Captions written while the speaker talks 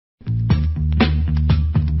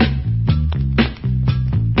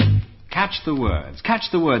catch the words. Catch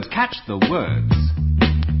the words. Catch the words.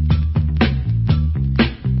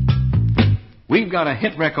 We've got a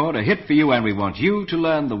hit record, a hit for you, and we want you to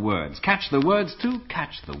learn the words. Catch the words to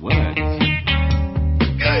catch the words.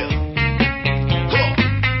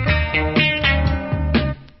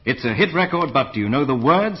 It's a hit record, but do you know the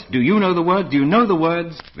words? Do you know the words? Do you know the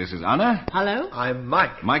words? This is Anna. Hello. I'm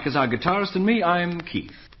Mike. Mike is our guitarist, and me, I'm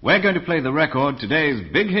Keith. We're going to play the record, today's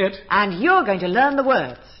big hit. And you're going to learn the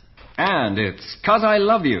words. And it's Coz I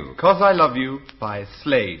Love You. Coz I Love You by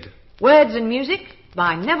Slade. Words and music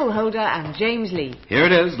by Neville Holder and James Lee. Here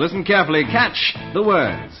it is. Listen carefully. Catch the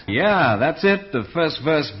words. Yeah, that's it. The first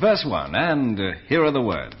verse, verse 1. And here are the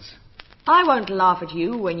words. I won't laugh at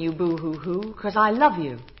you when you boo-hoo-hoo, 'cause I love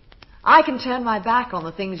you. I can turn my back on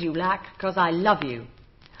the things you lack, 'cause I love you.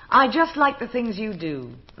 I just like the things you do.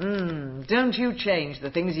 Don't you change the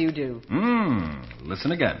things you do.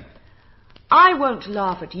 Listen again. I won't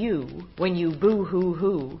laugh at you when you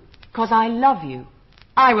boo-hoo-hoo, 'cause I love you.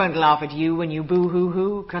 I won't laugh at you when you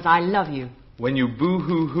boo-hoo-hoo, 'cause I love you. When you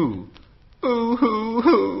boo-hoo-hoo.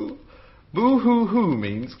 Boo-hoo-hoo. Boo-hoo-hoo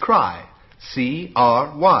means cry.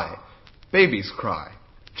 C-R-Y. Babies cry.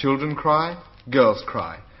 Children cry. Girls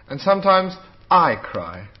cry. And sometimes I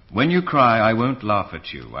cry. When you cry, I won't laugh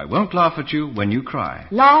at you. I won't laugh at you when you cry.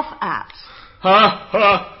 Laugh at. Ha,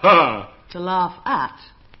 ha, ha. To laugh at.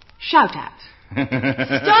 Shout at.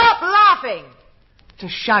 Stop laughing! To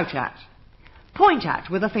shout at. Point at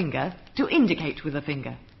with a finger. To indicate with a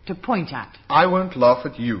finger. To point at. I won't laugh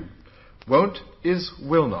at you. Won't is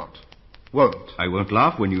will not. Won't. I won't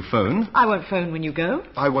laugh when you phone. I won't phone when you go.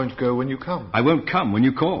 I won't go when you come. I won't come when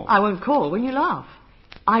you call. I won't call when you laugh.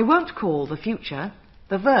 I won't call the future.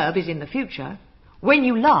 The verb is in the future. When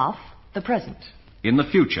you laugh, the present. In the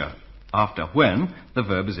future. After when, the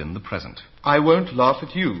verb is in the present. I won't laugh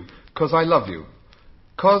at you, 'cause I love you.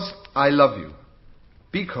 'Cause I love you.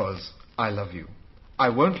 Because I love you. I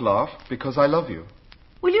won't laugh because I love you.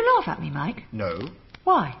 Will you laugh at me, Mike? No,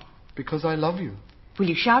 Why? because I love you. Will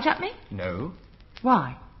you shout at me? No,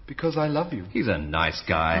 Why? because I love you. He's a nice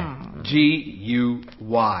guy.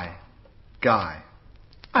 G-U-Y. Guy.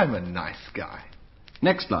 I'm a nice guy.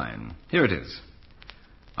 Next line. Here it is.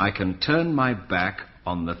 I can turn my back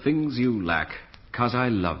on the things you lack, 'cause I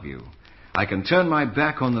love you. I can turn my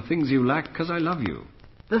back on the things you lack, 'cause I love you.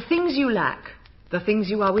 The things you lack. The things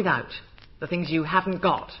you are without. The things you haven't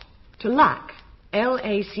got. To lack.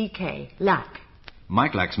 L-A-C-K. Lack.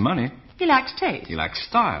 Mike lacks money. He lacks taste. He lacks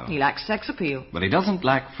style. He lacks sex appeal. But he doesn't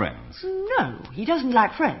lack friends, No, he doesn't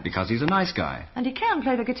lack friends. because he's a nice guy. And he can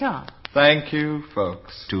play the guitar. Thank you,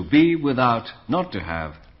 folks. To be without, not to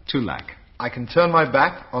have, to lack. I can turn my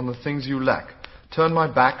back on the things you lack. Turn my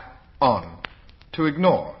back on. To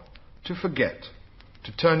ignore. To forget.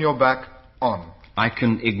 To turn your back on. I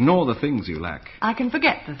can ignore the things you lack. I can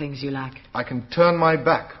forget the things you lack. I can turn my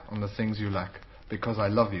back on the things you lack. Because I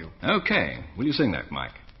love you. Okay. Will you sing that,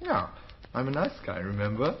 Mike? Yeah, I'm a nice guy,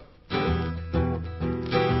 remember?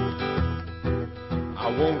 I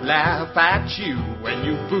won't laugh at you when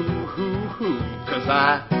you boo-hoo-hoo, 'cause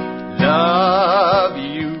I love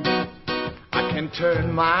you. I can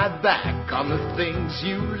turn my back on the things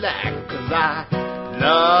you lack, 'cause I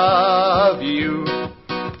love you.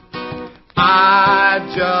 I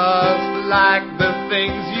just like the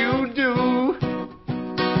things you do.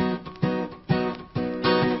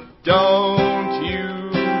 Don't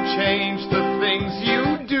you change the things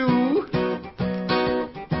you do.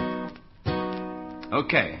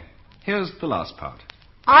 Okay. Here's the last part.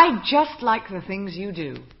 I just like the things you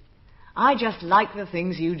do. I just like the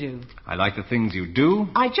things you do. I like the things you do.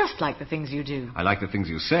 I just like the things you do. I like the things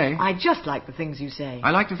you say. I just like the things you say.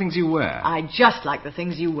 I like the things you wear. I just like the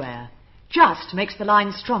things you wear. Just makes the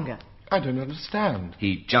line stronger. I don't understand.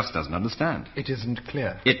 He just doesn't understand. It isn't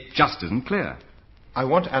clear. It just isn't clear. I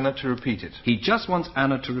want Anna to repeat it. He just wants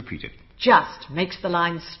Anna to repeat it. Just makes the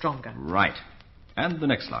line stronger. Right. And the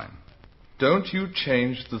next line. Don't you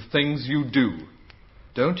change the things you do.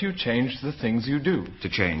 Don't you change the things you do. To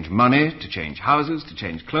change money, to change houses, to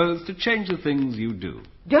change clothes, to change the things you do.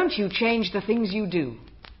 Don't you change the things you do.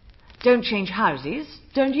 Don't change houses.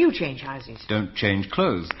 Don't you change houses. Don't change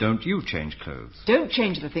clothes. Don't you change clothes. Don't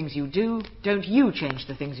change the things you do. Don't you change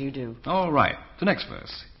the things you do. All right. The next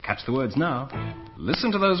verse. Catch the words now.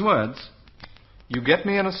 Listen to those words. You get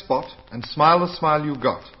me in a spot and smile the smile you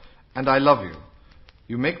got, and I love you.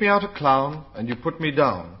 You make me out a clown and you put me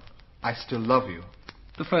down. I still love you.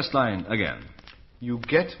 The first line again. You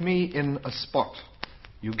get me in a spot.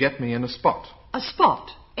 You get me in a spot. A spot.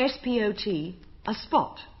 S-P-O-T. A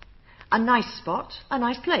spot. A nice spot. A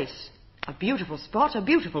nice place. A beautiful spot. A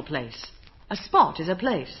beautiful place. A spot is a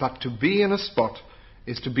place. But to be in a spot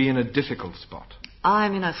is to be in a difficult spot.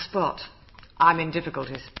 I'm in a spot. I'm in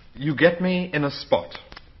difficulties. You get me in a spot.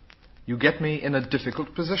 You get me in a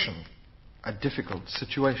difficult position. A difficult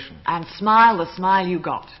situation. And smile the smile you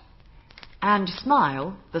got. And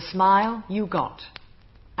smile the smile you got.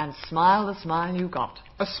 And smile the smile you got.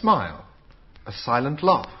 A smile. A silent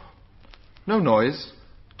laugh. No noise,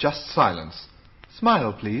 just silence.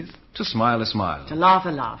 Smile, please. To smile a smile. To laugh a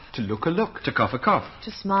laugh. To look a look. To cough a cough.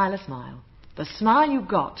 To smile a smile. The smile you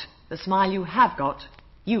got, the smile you have got,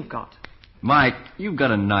 you've got. Mike, you've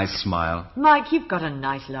got a nice smile. Mike, you've got a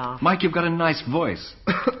nice laugh. Mike, you've got a nice voice.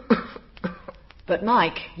 But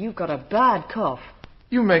Mike, you've got a bad cough.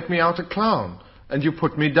 You make me out a clown, and you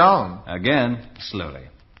put me down. Again, slowly.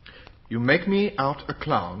 You make me out a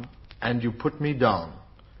clown, and you put me down.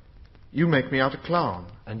 You make me out a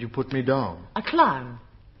clown, and you put me down. A clown.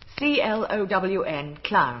 C-L-O-W-N,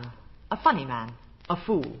 clown. A funny man. A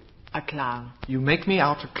fool. A clown. You make me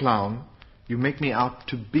out a clown. You make me out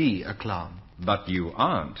to be a clown. But you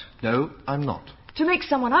aren't. No, I'm not. To make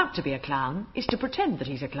someone out to be a clown is to pretend that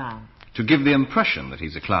he's a clown. To give the impression that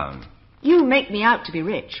he's a clown. You make me out to be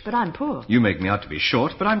rich, but I'm poor. You make me out to be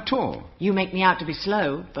short, but I'm tall. You make me out to be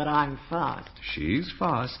slow, but I'm fast. She's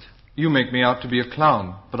fast. You make me out to be a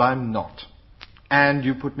clown, but I'm not. And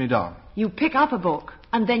you put me down. You pick up a book,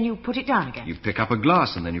 and then you put it down again. You pick up a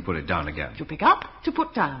glass and then you put it down again. To pick up, to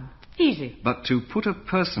put down. Easy. But to put a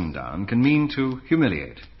person down can mean to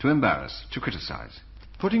humiliate, to embarrass, to criticize.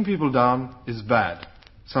 Putting people down is bad.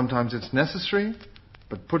 Sometimes it's necessary,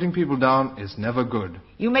 but putting people down is never good.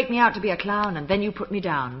 You make me out to be a clown, and then you put me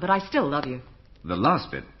down, but I still love you. The last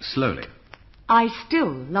bit, slowly. I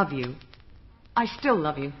still love you. I still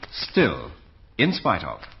love you. Still, in spite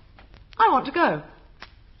of. I want to go.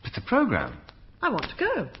 But the program. I want to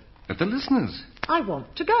go. But the listeners. I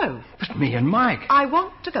want to go. But me and Mike. I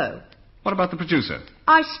want to go. What about the producer?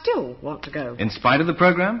 I still want to go. In spite of the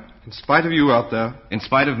program? In spite of you out there. In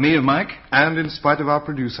spite of me, of Mike? And in spite of our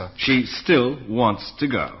producer. She still wants to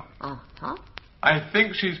go. Uh-huh. I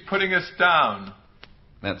think she's putting us down.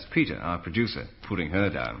 That's Peter, our producer, putting her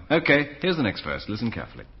down. Okay, here's the next verse. Listen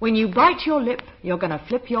carefully. When you bite your lip, you're going to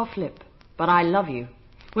flip your flip. But I love you.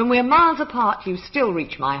 When we're miles apart, you still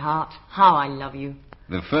reach my heart. How I love you.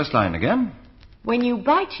 The first line again. When you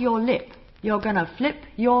bite your lip, you're going to flip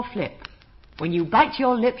your flip. When you bite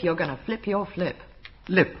your lip, you're going to flip your flip.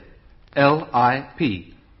 Lip.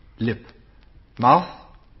 L-I-P. Lip. Mouth,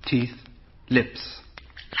 teeth, lips.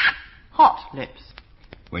 Hot lips.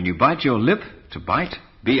 When you bite your lip, to bite,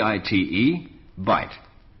 B-I-T-E, bite.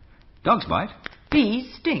 Dogs bite.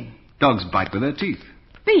 Bees sting. Dogs bite with their teeth.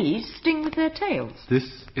 Bees sting with their tails.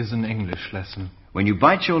 This is an English lesson. When you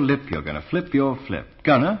bite your lip, you're going to flip your flip.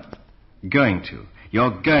 Gonna, going to.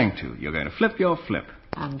 You're going to. You're going to flip your flip.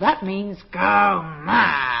 And that means go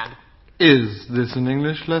mad. Is this an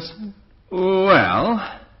English lesson?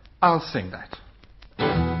 Well, I'll sing that.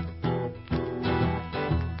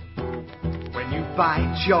 When you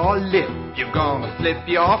bite your lip, you're gonna flip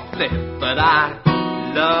your flip. But I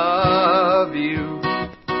love you.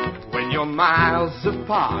 When you're miles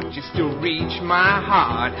apart, you still reach my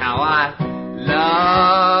heart. How I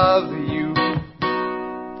love you.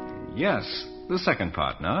 yes, the second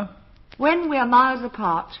part now. When we're miles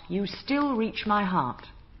apart, you still reach my heart.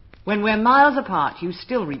 When we're miles apart, you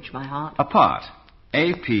still reach my heart. Apart.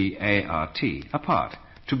 A-P-A-R-T. Apart.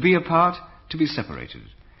 To be apart, to be separated.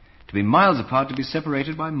 To be miles apart, to be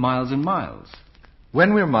separated by miles and miles.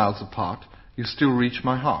 When we're miles apart, you still reach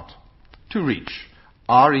my heart. To reach.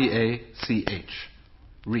 R-E-A-C-H.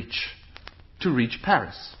 Reach. To reach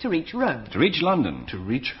Paris. To reach Rome. To reach London. To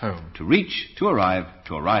reach home. To reach, to arrive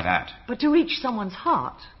at. But to reach someone's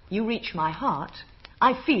heart, you reach my heart,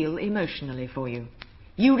 I feel emotionally for you.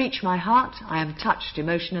 You reach my heart, I am touched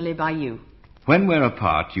emotionally by you. When we're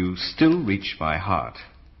apart, you still reach my heart.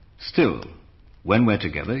 Still. When we're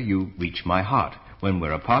together, you reach my heart. When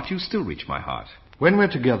we're apart, you still reach my heart. When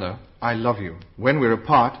we're together, I love you. When we're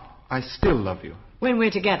apart, I still love you. When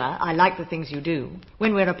we're together, I like the things you do.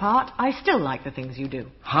 When we're apart, I still like the things you do.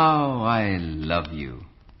 How I love you.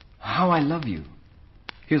 How I love you.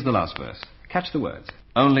 Here's the last verse. Catch the words.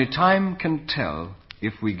 Only time can tell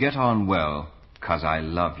if we get on well, 'cause I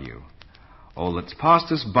love you. All that's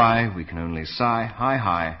passed us by, we can only sigh, hi,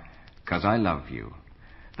 hi, 'cause I love you.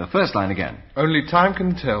 The first line again. Only time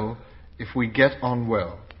can tell if we get on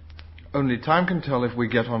well. Only time can tell if we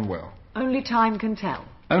get on well. Only time can tell.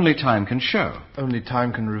 Only time can show. Only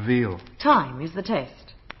time can reveal. Time is the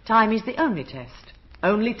test. Time is the only test.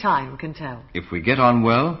 Only time can tell. If we get on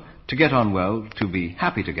well, To get on well, to be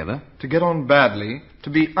happy together. To get on badly, to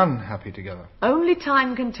be unhappy together. Only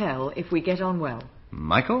time can tell if we get on well.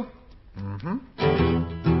 Michael? Only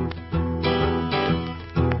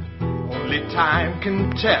time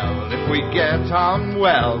can tell if we get on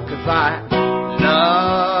well, 'cause I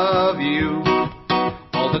love you.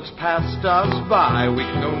 All that's passed us by, we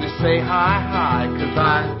can only say hi, hi, 'cause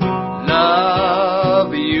I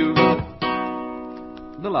love you.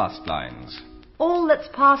 The last lines. All that's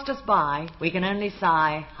passed us by, we can only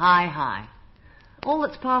sigh, hi, hi. All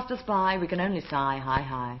that's passed us by, we can only sigh, hi,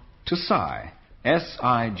 hi. To sigh.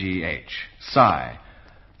 S-I-G-H. Sigh.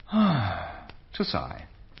 To sigh.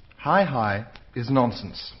 Hi, hi is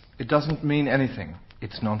nonsense. It doesn't mean anything.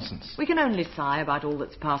 It's nonsense. We can only sigh about all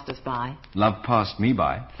that's passed us by. Love passed me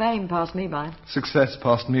by. Fame passed me by. Success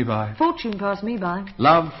passed me by. Fortune passed me by.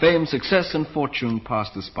 Love, fame, success, and fortune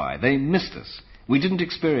passed us by. They missed us. We didn't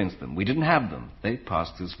experience them. We didn't have them. They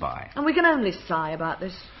passed us by. And we can only sigh about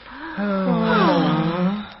this.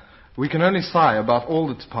 We can only sigh about all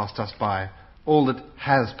that's passed us by, all that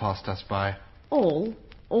has passed us by. All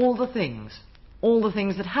the things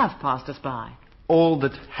that have passed us by. All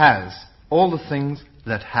that has, all the things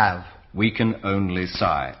that have. We can only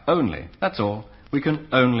sigh. Only. That's all. We can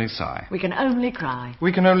only sigh. We can only cry.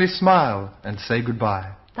 We can only smile and say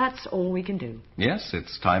goodbye. That's all we can do. Yes,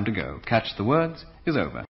 it's time to go. Catch the words is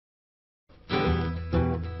over. I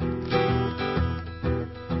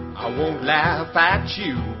won't laugh at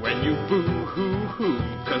you when you boo-hoo-hoo,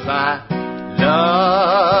 'cause I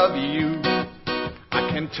love you. I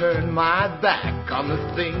can turn my back on the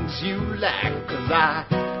things you lack, 'cause I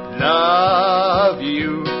love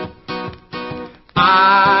you.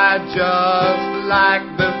 I just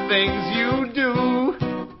like the things you do.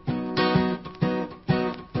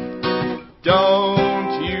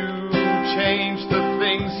 Don't you change the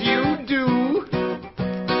things you do.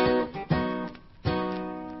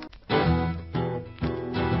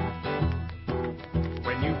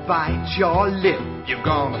 When you bite your lip, you're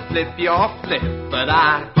gonna flip your flip, but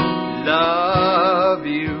I love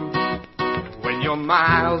you. When you're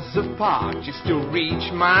miles apart, you still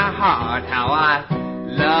reach my heart. How I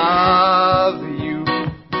love you.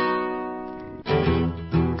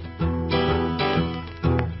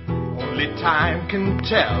 Only time can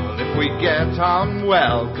tell if we get on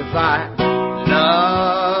well, 'cause I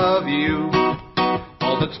love you.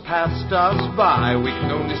 All that's passed us by, we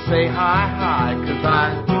can only say hi, hi, 'cause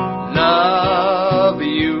I love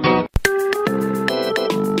you.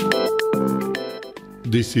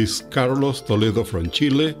 This is Carlos Toledo from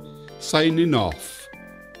Chile, signing off.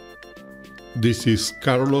 This is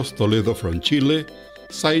Carlos Toledo from Chile,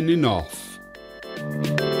 signing off.